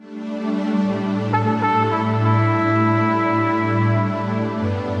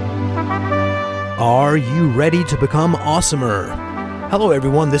Are you ready to become awesomer? Hello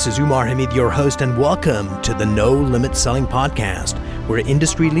everyone, this is Umar Hamid, your host, and welcome to the No Limit Selling Podcast, where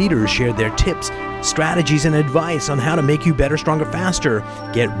industry leaders share their tips, strategies, and advice on how to make you better, stronger, faster.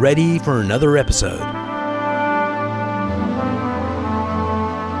 Get ready for another episode.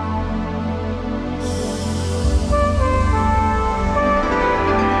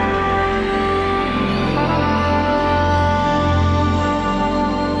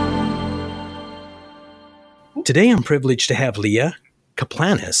 Today, I'm privileged to have Leah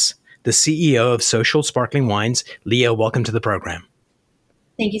Caplanis, the CEO of Social Sparkling Wines. Leah, welcome to the program.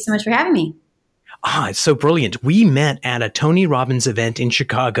 Thank you so much for having me. It's so brilliant. We met at a Tony Robbins event in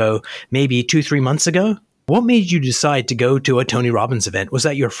Chicago maybe 2-3 months ago. What made you decide to go to a Tony Robbins event? Was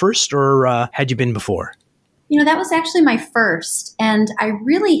that your first or had you been before? That was actually my first, and I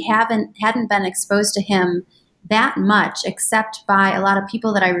really hadn't been exposed to him that much, except by a lot of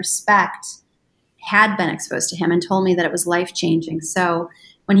people that I respect had been exposed to him and told me that it was life-changing. So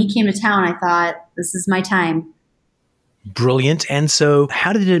when he came to town, I thought, this is my time. Brilliant. And so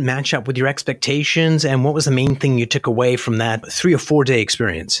how did it match up with your expectations? And what was the main thing you took away from that 3 or 4 day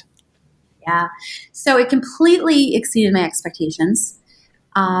experience? Yeah. So it completely exceeded my expectations.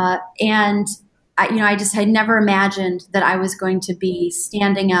 And I had never imagined that I was going to be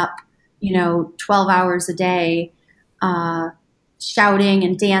standing up, 12 hours a day, shouting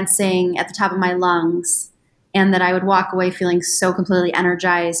and dancing at the top of my lungs, and that I would walk away feeling so completely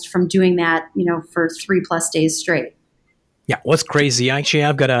energized from doing that, for 3+ days straight. Yeah, what's crazy, actually,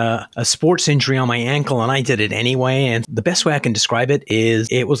 I've got a sports injury on my ankle and I did it anyway. And the best way I can describe it is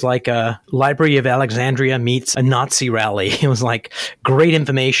it was like a Library of Alexandria meets a Nazi rally. It was like great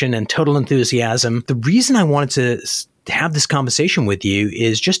information and total enthusiasm. The reason I wanted to have this conversation with you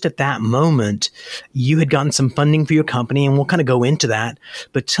is just at that moment, you had gotten some funding for your company, and we'll kind of go into that.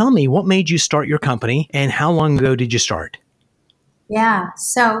 But tell me, what made you start your company and how long ago did you start? Yeah,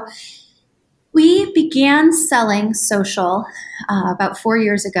 so we began selling social about 4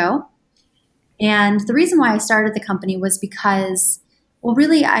 years ago. And the reason why I started the company was because,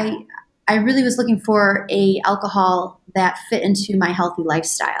 really, I really was looking for a alcohol that fit into my healthy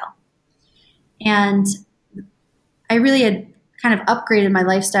lifestyle. And I really had kind of upgraded my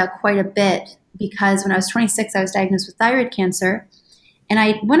lifestyle quite a bit because when I was 26, I was diagnosed with thyroid cancer. And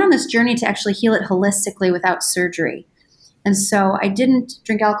I went on this journey to actually heal it holistically without surgery. And so I didn't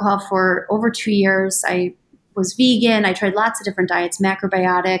drink alcohol for over 2 years. I was vegan. I tried lots of different diets,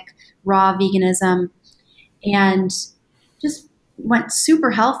 macrobiotic, raw veganism, and just went super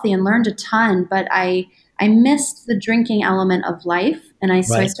healthy and learned a ton. But I missed the drinking element of life. And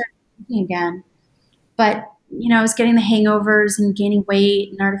so I started drinking again. But I was getting the hangovers and gaining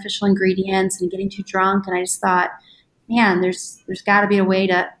weight and artificial ingredients and getting too drunk. And I just thought, man, there's got to be a way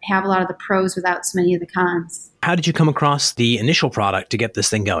to have a lot of the pros without so many of the cons. How did you come across the initial product to get this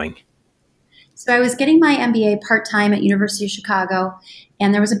thing going? So I was getting my MBA part-time at University of Chicago,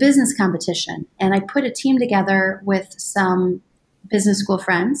 and there was a business competition. And I put a team together with some business school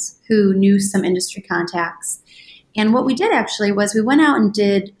friends who knew some industry contacts. And what we did actually was we went out and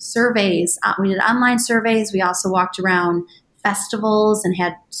did surveys. We did online surveys. We also walked around festivals and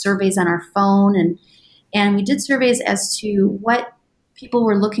had surveys on our phone. And we did surveys as to what people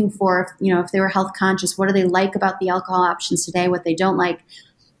were looking for, if they were health conscious. What do they like about the alcohol options today, what they don't like.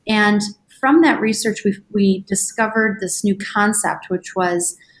 And from that research, we discovered this new concept, which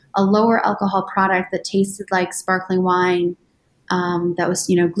was a lower alcohol product that tasted like sparkling wine, that was,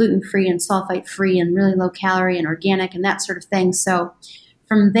 gluten-free and sulfite-free and really low calorie and organic and that sort of thing. So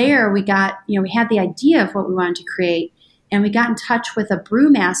from there, we got, we had the idea of what we wanted to create, and we got in touch with a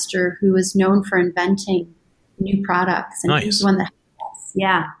brewmaster who is known for inventing new products. And he's the one that helped us.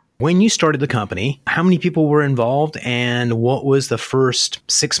 Yeah. When you started the company, how many people were involved, and what was the first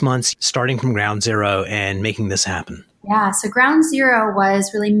 6 months starting from ground zero and making this happen? Yeah. So ground zero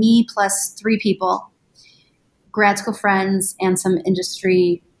was really me plus 3 people. Grad school friends and some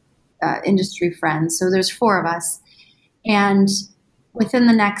industry friends. So there's 4 of us. And within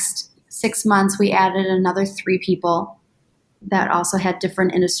the next 6 months, we added another 3 people that also had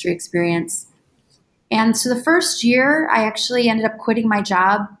different industry experience. And so the first year, I actually ended up quitting my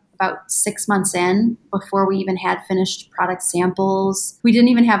job about 6 months in before we even had finished product samples. We didn't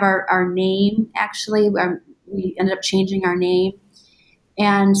even have our name, actually. We ended up changing our name.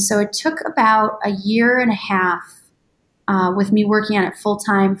 And so it took about a year and a half with me working on it full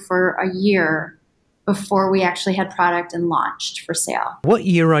time for a year before we actually had product and launched for sale. What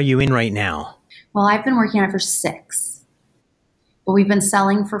year are you in right now? Well, I've been working on it for 6, but we've been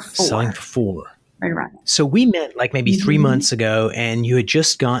selling for 4. Selling for 4. right around there. So we met like maybe 3 months ago, and you had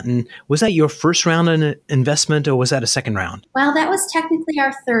just gotten, was that your first round in investment, or was that a second round? Well, that was technically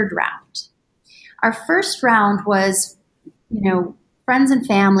our third round. Our first round was, friends and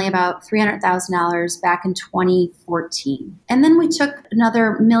family, about $300,000 back in 2014. And then we took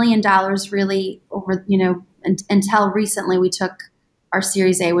another $1 million really over, until recently we took our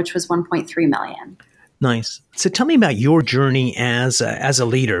Series A, which was $1.3 million. Nice. So tell me about your journey as a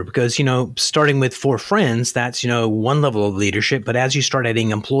leader, because, starting with 4 friends, that's, one level of leadership. But as you start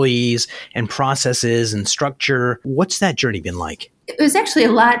adding employees and processes and structure, what's that journey been like? It was actually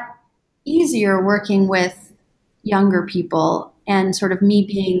a lot easier working with younger people and sort of me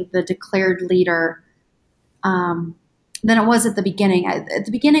being the declared leader than it was at the beginning. At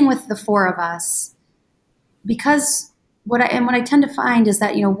the beginning with the 4 of us, because what I tend to find is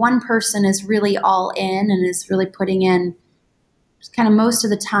that, one person is really all in and is really putting in kind of most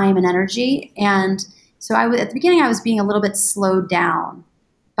of the time and energy. And so at the beginning, I was being a little bit slowed down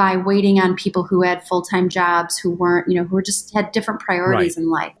by waiting on people who had full-time jobs, who weren't, who just had different priorities in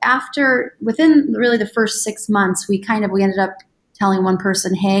life. Within really the first 6 months, we ended up telling one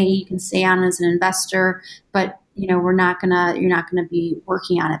person, hey, you can stay on as an investor, but, you're not going to be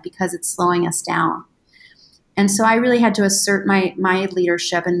working on it because it's slowing us down. And so I really had to assert my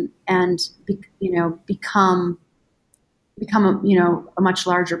leadership and become a much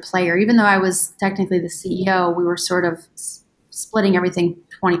larger player. Even though I was technically the CEO, we were sort of splitting everything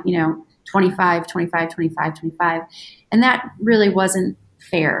 25, 25. And that really wasn't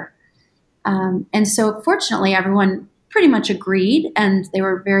fair. And so fortunately, everyone pretty much agreed, and they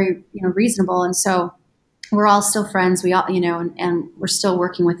were very reasonable. And so we're all still friends. We all and we're still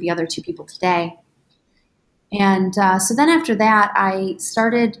working with the other 2 people today. And so then after that, I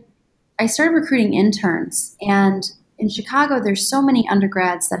started recruiting interns. And in Chicago, there's so many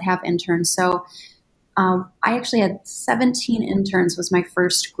undergrads that have interns. So I actually had 17 interns was my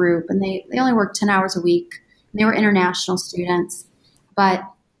first group, and they only worked 10 hours a week. And they were international students. But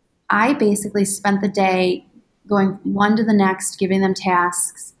I basically spent the day going one to the next, giving them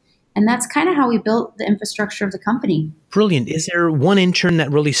tasks. And that's kind of how we built the infrastructure of the company. Brilliant. Is there one intern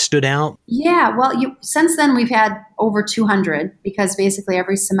that really stood out? Yeah, well, since then we've had over 200, because basically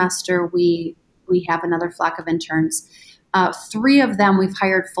every semester we have another flock of interns. 3 of them we've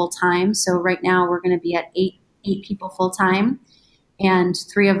hired full-time. So right now we're going to be at eight people full-time, and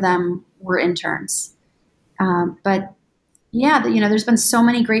 3 of them were interns. But yeah, there's been so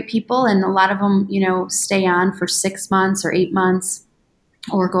many great people, and a lot of them, stay on for 6 months or 8 months,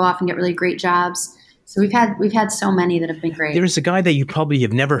 or go off and get really great jobs. So we've had so many that have been great. There's a guy that you probably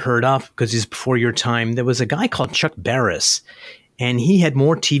have never heard of because he's before your time. There was a guy called Chuck Barris, and he had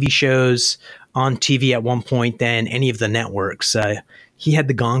more TV shows on TV at one point than any of the networks. He had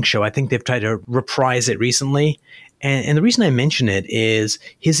the Gong Show. I think they've tried to reprise it recently. And the reason I mention it is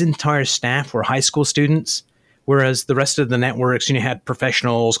his entire staff were high school students, whereas the rest of the networks, had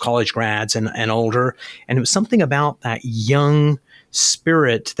professionals, college grads, and older. And it was something about that young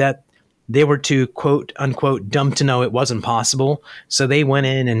spirit that they were too, quote unquote, dumb to know it wasn't possible. So they went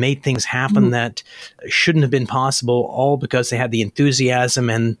in and made things happen that shouldn't have been possible, all because they had the enthusiasm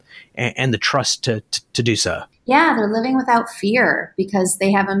and the trust to do so. Yeah, they're living without fear because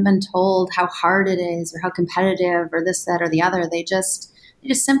they haven't been told how hard it is or how competitive or this, that, or the other. They just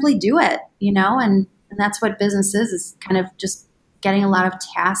simply do it, and that's what business is kind of just getting a lot of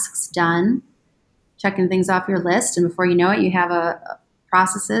tasks done, checking things off your list, and before you know it, you have a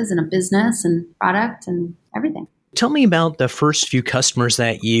processes and a business and product and everything. Tell me about the first few customers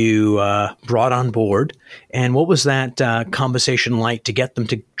that you brought on board, and what was that conversation like to get them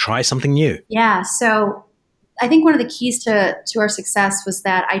to try something new? Yeah, so I think one of the keys to our success was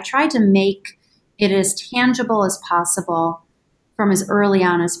that I tried to make it as tangible as possible from as early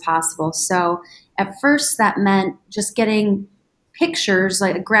on as possible. So at first that meant just getting pictures,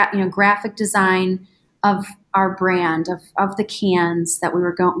 like graphic design of our brand, of the cans that we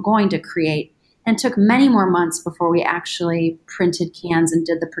were going to create. And it took many more months before we actually printed cans and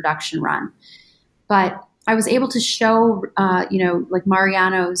did the production run. But I was able to show, like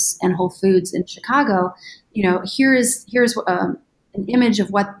Mariano's and Whole Foods in Chicago, here's an image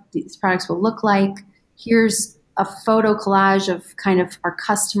of what these products will look like. Here's a photo collage of kind of our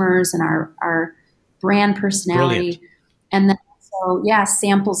customers and our brand personality. Brilliant. And then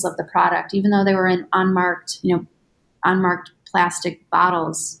samples of the product, even though they were in unmarked plastic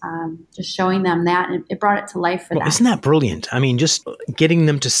bottles, just showing them that, and it brought it to life for them. Isn't that brilliant? I mean, just getting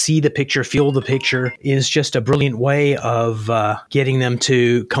them to see the picture, feel the picture is just a brilliant way of getting them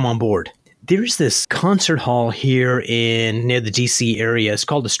to come on board. There's this concert hall here in near the DC area. It's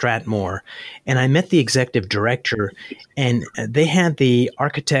called the Stratmore. And I met the executive director, and they had the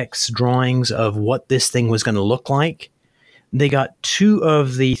architect's drawings of what this thing was going to look like. They got two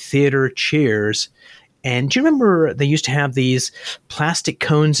of the theater chairs. And do you remember they used to have these plastic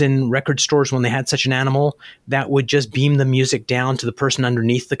cones in record stores when they had such an animal that would just beam the music down to the person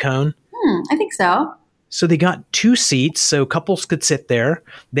underneath the cone? I think so. So they got two seats so couples could sit there.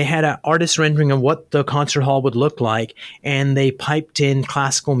 They had an artist rendering of what the concert hall would look like, and they piped in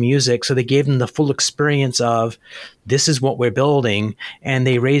classical music. So they gave them the full experience of this is what we're building. And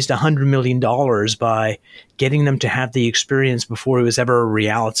they raised $100 million by getting them to have the experience before it was ever a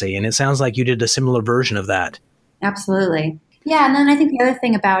reality. And it sounds like you did a similar version of that. Absolutely. Yeah. And then I think the other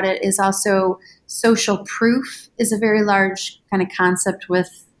thing about it is also social proof is a very large kind of concept with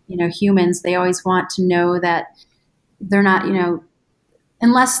humans. They always want to know that they're not,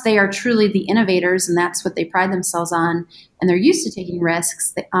 unless they are truly the innovators and that's what they pride themselves on and they're used to taking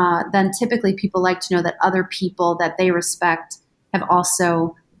risks, then typically people like to know that other people that they respect have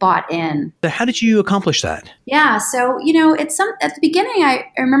also bought in. So how did you accomplish that? Yeah. So, it's at the beginning,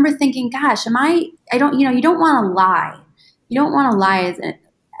 I remember thinking, gosh, you don't want to lie. You don't want to lie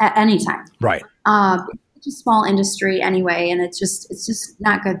at any time. Right. It's a small industry anyway, and it's just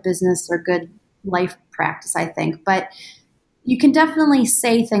not good business or good life practice, I think. But you can definitely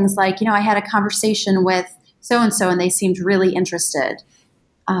say things like, I had a conversation with so-and-so and they seemed really interested.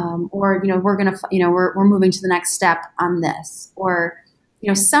 Or, we're moving to the next step on this, or,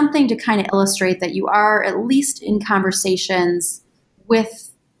 something to kind of illustrate that you are at least in conversations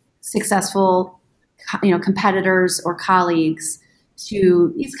with successful, competitors or colleagues.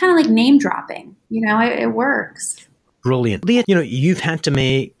 It's kind of like name dropping, it works. Brilliant. Leah, you've had to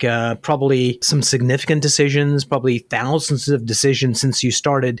make probably some significant decisions, probably thousands of decisions since you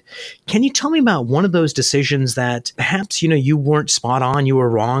started. Can you tell me about one of those decisions that perhaps, you weren't spot on, you were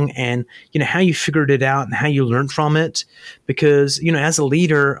wrong, and, how you figured it out and how you learned from it? Because, as a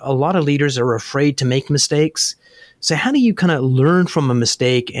leader, a lot of leaders are afraid to make mistakes. So how do you kind of learn from a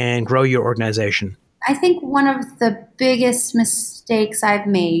mistake and grow your organization? I think one of the biggest mistakes I've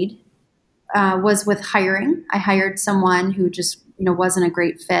made was with hiring. I hired someone who just, wasn't a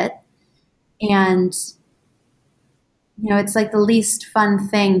great fit. And, it's like the least fun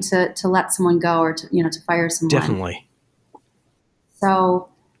thing to let someone go or to fire someone. Definitely. So,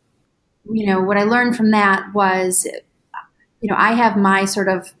 what I learned from that was, I have my sort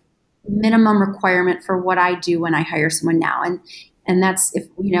of minimum requirement for what I do when I hire someone now. And that's if,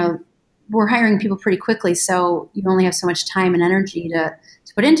 we're hiring people pretty quickly, so you only have so much time and energy to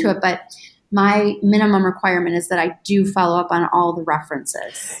put into it. But my minimum requirement is that I do follow up on all the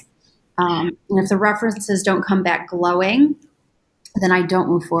references. And if the references don't come back glowing, then I don't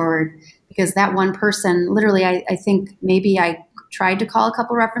move forward, because that one person, literally, I think maybe I tried to call a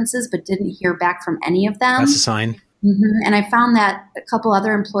couple references but didn't hear back from any of them. That's a sign. Mm-hmm. And I found that a couple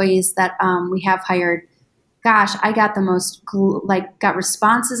other employees that we have hired, gosh, I got the most, got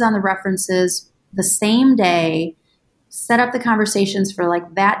responses on the references the same day, set up the conversations for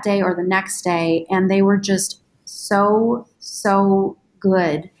that day or the next day. And they were just so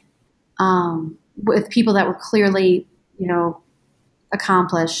good with people that were clearly,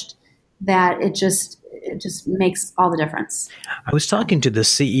 accomplished, that it just makes all the difference. I was talking to the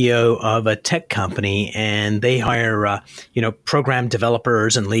CEO of a tech company, and they hire, program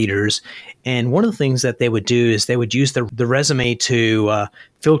developers and leaders. And one of the things that they would do is they would use the resume to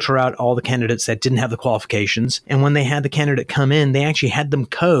filter out all the candidates that didn't have the qualifications. And when they had the candidate come in, they actually had them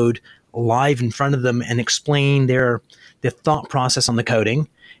code live in front of them and explain their thought process on the coding.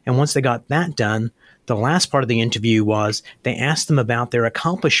 And once they got that done, the last part of the interview was they asked them about their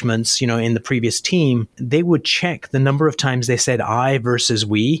accomplishments, in the previous team. They would check the number of times they said I versus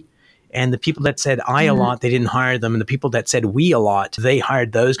we. And the people that said I a lot, they didn't hire them. And the people that said we a lot, they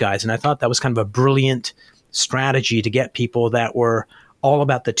hired those guys. And I thought that was kind of a brilliant strategy to get people that were all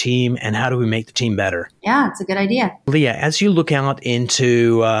about the team and how do we make the team better. Yeah, it's a good idea. Leah, as you look out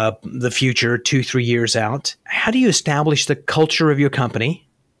into the future, 2-3 years out, how do you establish the culture of your company?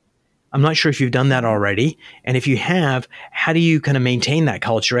 I'm not sure if you've done that already. And if you have, how do you kind of maintain that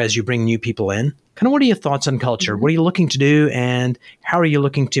culture as you bring new people in? Kind of what are your thoughts on culture? What are you looking to do? And how are you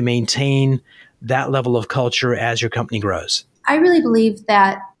looking to maintain that level of culture as your company grows? I really believe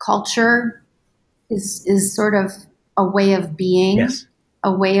that culture is sort of a way of being, yes,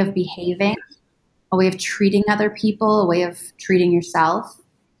 a way of behaving, a way of treating other people, a way of treating yourself.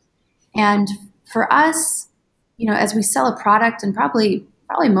 And for us, as we sell a product, and probably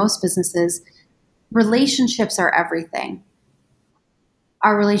most businesses, relationships are everything.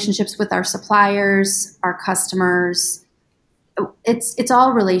 our relationships with our suppliers, our customers. It's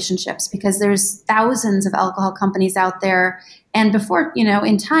all relationships, because there's thousands of alcohol companies out there. And before,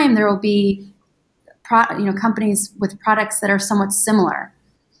 in time, there will be companies with products that are somewhat similar.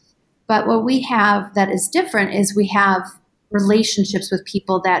 But what we have that is different is we have relationships with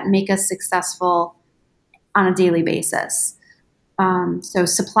people that make us successful on a daily basis. So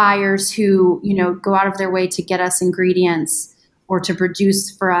suppliers who, go out of their way to get us ingredients or to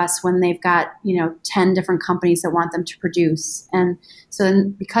produce for us when they've got, 10 different companies that want them to produce. And so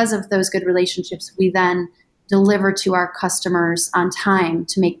then because of those good relationships, we then deliver to our customers on time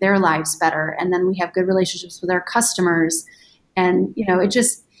to make their lives better. And then we have good relationships with our customers. And,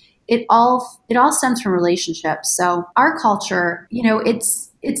 it all stems from relationships. So our culture,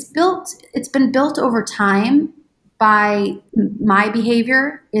 it's been built over time by my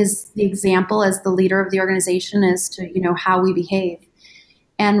behavior is the example as the leader of the organization as to, how we behave.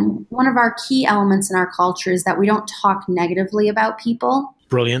 And one of our key elements in our culture is that we don't talk negatively about people.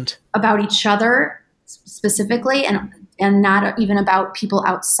 Brilliant. About each other specifically, and not even about people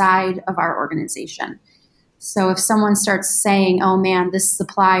outside of our organization. So if someone starts saying, oh man, this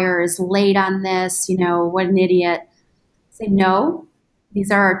supplier is late on this, what an idiot. Say, no,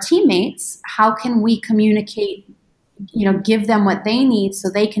 these are our teammates. How can we communicate, give them what they need so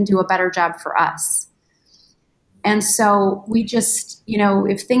they can do a better job for us? And so we just,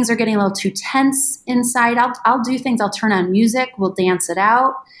 if things are getting a little too tense inside, I'll do things. I'll turn on music. We'll dance it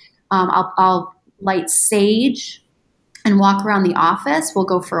out. I'll light sage and walk around the office. We'll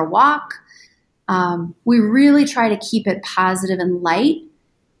go for a walk. We really try to keep it positive and light.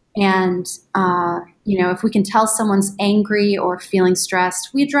 And, if we can tell someone's angry or feeling stressed,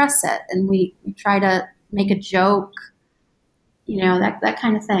 we address it and we try to make a joke, that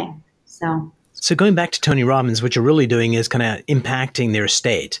kind of thing. So going back to Tony Robbins, what you're really doing is kind of impacting their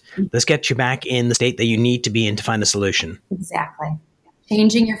state. Let's get you back in the state that you need to be in to find a solution. Exactly.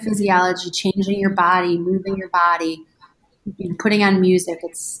 Changing your physiology, changing your body, moving your body, putting on music.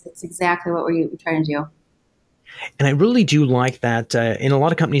 It's exactly what we try to do. And I really do like that in a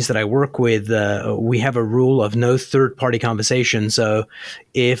lot of companies that I work with, we have a rule of no third-party conversation. So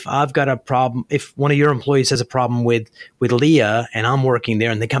if I've got a problem, if one of your employees has a problem with Leah and I'm working there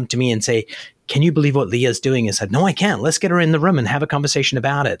and they come to me and say, can you believe what Leah's doing? I said, no, I can't. Let's get her in the room and have a conversation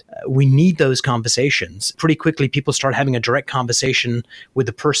about it. We need those conversations. Pretty quickly, people start having a direct conversation with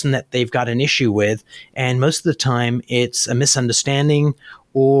the person that they've got an issue with. And most of the time, it's a misunderstanding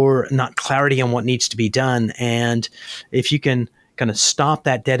or not clarity on what needs to be done. And if you can kind of stop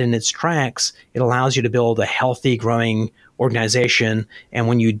that dead in its tracks, it allows you to build a healthy, growing organization. And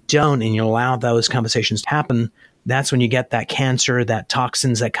when you don't and you allow those conversations to happen, that's when you get that cancer, that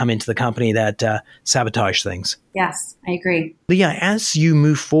toxins that come into the company that sabotage things. Yes, I agree. Leah, as you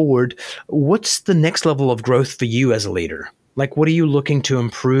move forward, what's the next level of growth for you as a leader? Like, what are you looking to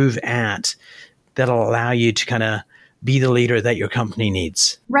improve at that'll allow you to kind of be the leader that your company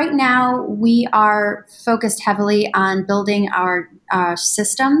needs? Right now, we are focused heavily on building our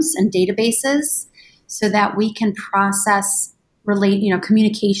systems and databases so that we can process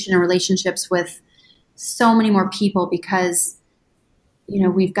communication and relationships with so many more people, because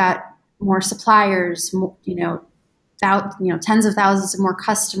we've got more suppliers, tens of thousands of more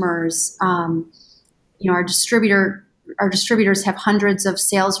customers. Our distributors have hundreds of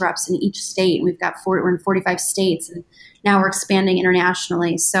sales reps in each state. We're in 45 states, and now we're expanding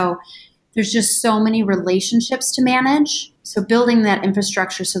internationally. So there's just so many relationships to manage. So building that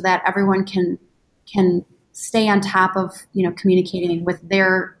infrastructure so that everyone can stay on top of communicating with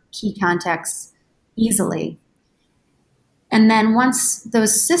their key contacts easily. And then once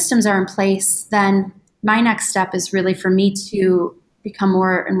those systems are in place, then my next step is really for me to become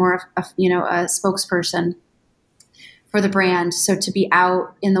more and more a spokesperson for the brand. So to be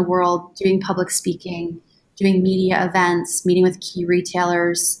out in the world doing public speaking, doing media events, meeting with key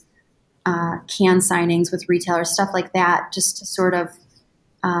retailers, can signings with retailers, stuff like that, just to sort of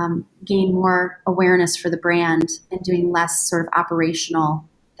gain more awareness for the brand and doing less sort of operational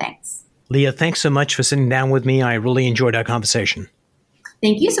things. Leah, thanks so much for sitting down with me. I really enjoyed our conversation.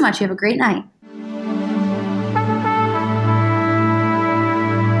 Thank you so much. You have a great night.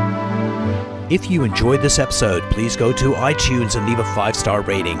 If you enjoyed this episode, please go to iTunes and leave a 5-star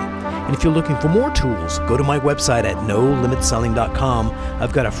rating. And if you're looking for more tools, go to my website at nolimitselling.com.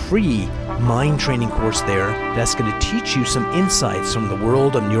 I've got a free mind training course there that's going to teach you some insights from the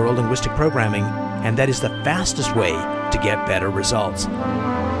world of neuro-linguistic programming, and that is the fastest way to get better results.